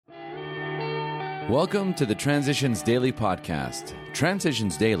Welcome to the Transitions Daily podcast.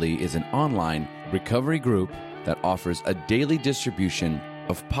 Transitions Daily is an online recovery group that offers a daily distribution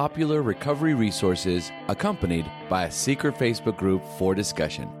of popular recovery resources accompanied by a secret Facebook group for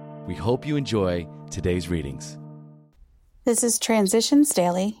discussion. We hope you enjoy today's readings. This is Transitions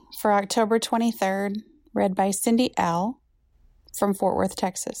Daily for October 23rd, read by Cindy L. from Fort Worth,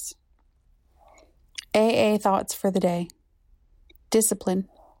 Texas. AA thoughts for the day. Discipline.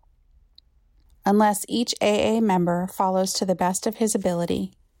 Unless each AA member follows to the best of his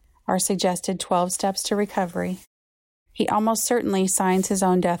ability our suggested 12 steps to recovery, he almost certainly signs his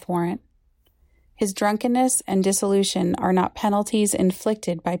own death warrant. His drunkenness and dissolution are not penalties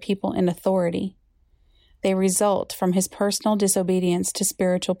inflicted by people in authority. They result from his personal disobedience to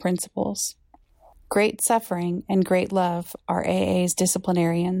spiritual principles. Great suffering and great love are AA's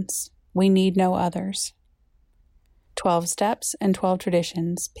disciplinarians. We need no others. 12 Steps and 12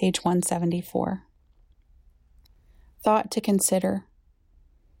 Traditions, page 174. Thought to consider.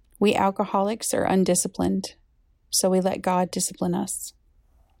 We alcoholics are undisciplined, so we let God discipline us.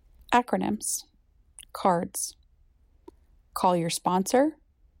 Acronyms. CARDS. Call your sponsor.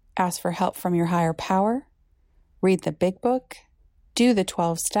 Ask for help from your higher power. Read the big book. Do the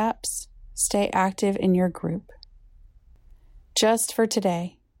 12 steps. Stay active in your group. Just for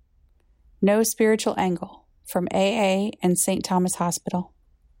today. No spiritual angle. From AA and St. Thomas Hospital.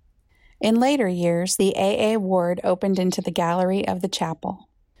 In later years, the AA ward opened into the gallery of the chapel,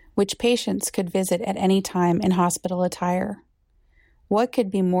 which patients could visit at any time in hospital attire. What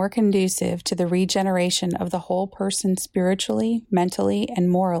could be more conducive to the regeneration of the whole person spiritually, mentally, and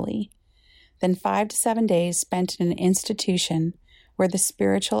morally than 5 to 7 days spent in an institution where the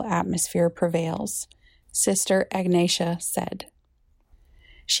spiritual atmosphere prevails, Sister Agnatia said.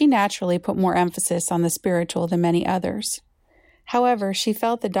 She naturally put more emphasis on the spiritual than many others. However, she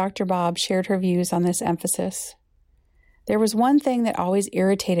felt that Dr. Bob shared her views on this emphasis. There was one thing that always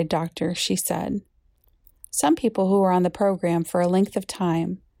irritated Doctor, she said. Some people who were on the program for a length of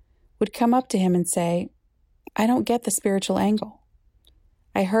time would come up to him and say, "I don't get the spiritual angle."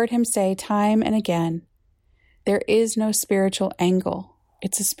 I heard him say time and again, "There is no spiritual angle.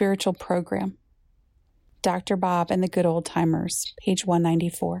 It's a spiritual program." Dr. Bob and the Good Old Timers, page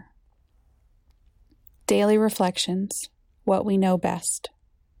 194. Daily Reflections, What We Know Best.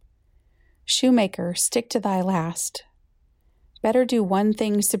 Shoemaker, stick to thy last. Better do one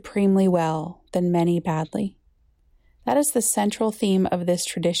thing supremely well than many badly. That is the central theme of this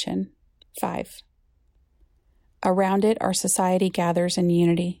tradition. 5. Around it, our society gathers in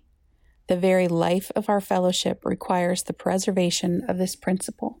unity. The very life of our fellowship requires the preservation of this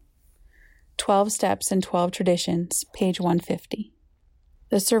principle. 12 Steps and 12 Traditions, page 150.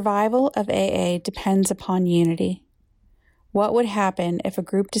 The survival of AA depends upon unity. What would happen if a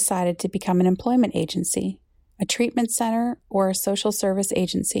group decided to become an employment agency, a treatment center, or a social service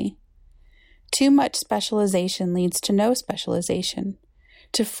agency? Too much specialization leads to no specialization,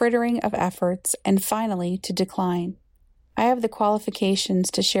 to frittering of efforts, and finally to decline. I have the qualifications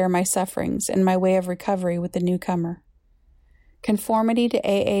to share my sufferings and my way of recovery with the newcomer. Conformity to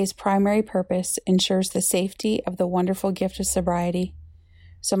AA's primary purpose ensures the safety of the wonderful gift of sobriety,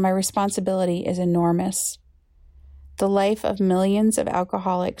 so my responsibility is enormous. The life of millions of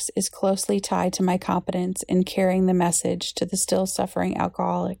alcoholics is closely tied to my competence in carrying the message to the still suffering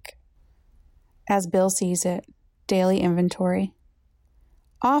alcoholic. As Bill sees it, daily inventory.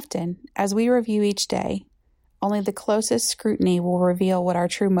 Often, as we review each day, only the closest scrutiny will reveal what our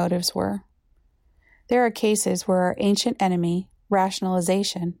true motives were. There are cases where our ancient enemy,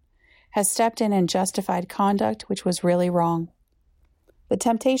 rationalization, has stepped in and justified conduct which was really wrong. The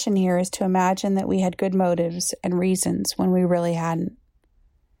temptation here is to imagine that we had good motives and reasons when we really hadn't.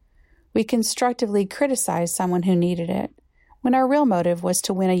 We constructively criticized someone who needed it, when our real motive was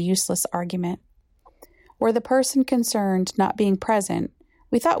to win a useless argument. Or the person concerned not being present,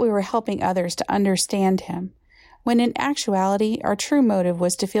 we thought we were helping others to understand him, when in actuality our true motive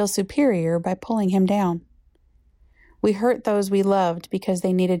was to feel superior by pulling him down. We hurt those we loved because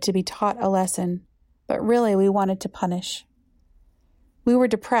they needed to be taught a lesson, but really we wanted to punish. We were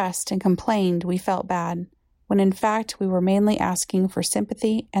depressed and complained we felt bad, when in fact we were mainly asking for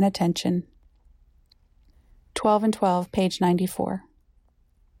sympathy and attention. 12 and 12, page 94.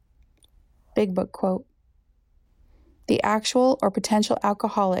 Big Book quote. The actual or potential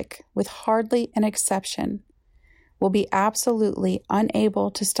alcoholic, with hardly an exception, will be absolutely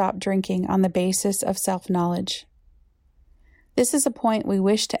unable to stop drinking on the basis of self-knowledge. This is a point we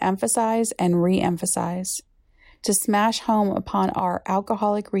wish to emphasize and re-emphasize, to smash home upon our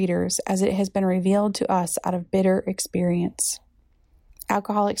alcoholic readers as it has been revealed to us out of bitter experience.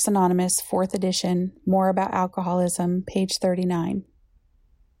 Alcoholics Anonymous, 4th edition, More About Alcoholism, page 39.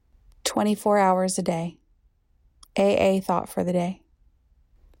 24 hours a day. AA thought for the day.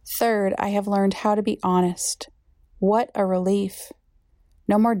 Third, I have learned how to be honest. What a relief.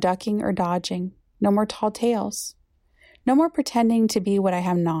 No more ducking or dodging. No more tall tales. No more pretending to be what I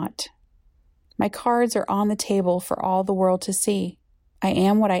am not. My cards are on the table for all the world to see. I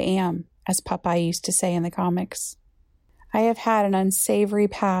am what I am, as Popeye used to say in the comics. I have had an unsavory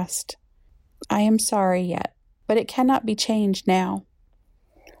past. I am sorry yet, but it cannot be changed now.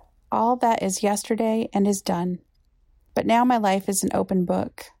 All that is yesterday and is done. But now my life is an open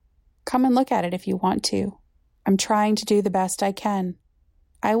book. Come and look at it if you want to. I'm trying to do the best I can.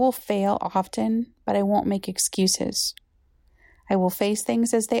 I will fail often, but I won't make excuses. I will face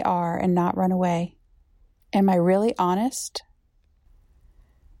things as they are and not run away. Am I really honest?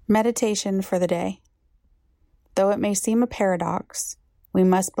 Meditation for the day. Though it may seem a paradox, we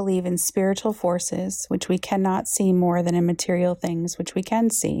must believe in spiritual forces which we cannot see more than in material things which we can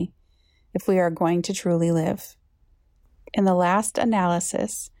see, if we are going to truly live. In the last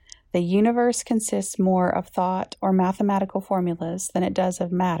analysis, the universe consists more of thought or mathematical formulas than it does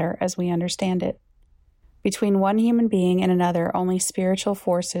of matter as we understand it. Between one human being and another, only spiritual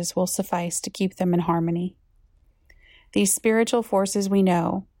forces will suffice to keep them in harmony. These spiritual forces we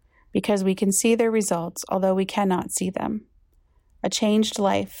know, because we can see their results, although we cannot see them. A changed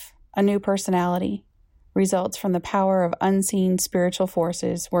life, a new personality, results from the power of unseen spiritual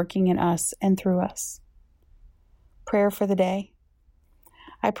forces working in us and through us. Prayer for the day.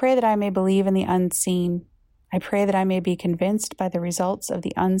 I pray that I may believe in the unseen. I pray that I may be convinced by the results of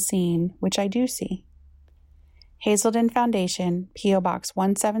the unseen, which I do see. Hazelden Foundation, P.O. Box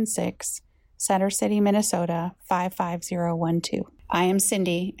 176, Center City, Minnesota, 55012. I am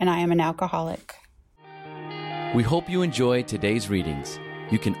Cindy, and I am an alcoholic. We hope you enjoy today's readings.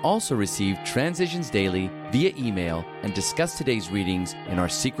 You can also receive Transitions Daily via email and discuss today's readings in our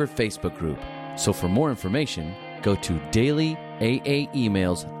secret Facebook group. So for more information, go to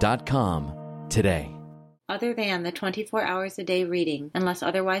dailyaaemails.com today. Other than the 24 hours a day reading, unless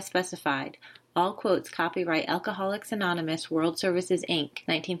otherwise specified, all quotes copyright Alcoholics Anonymous World Services, Inc.,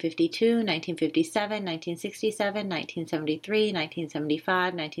 1952, 1957, 1967, 1973,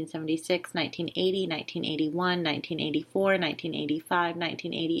 1975, 1976, 1980, 1981, 1984, 1985,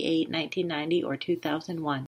 1988, 1990, or 2001.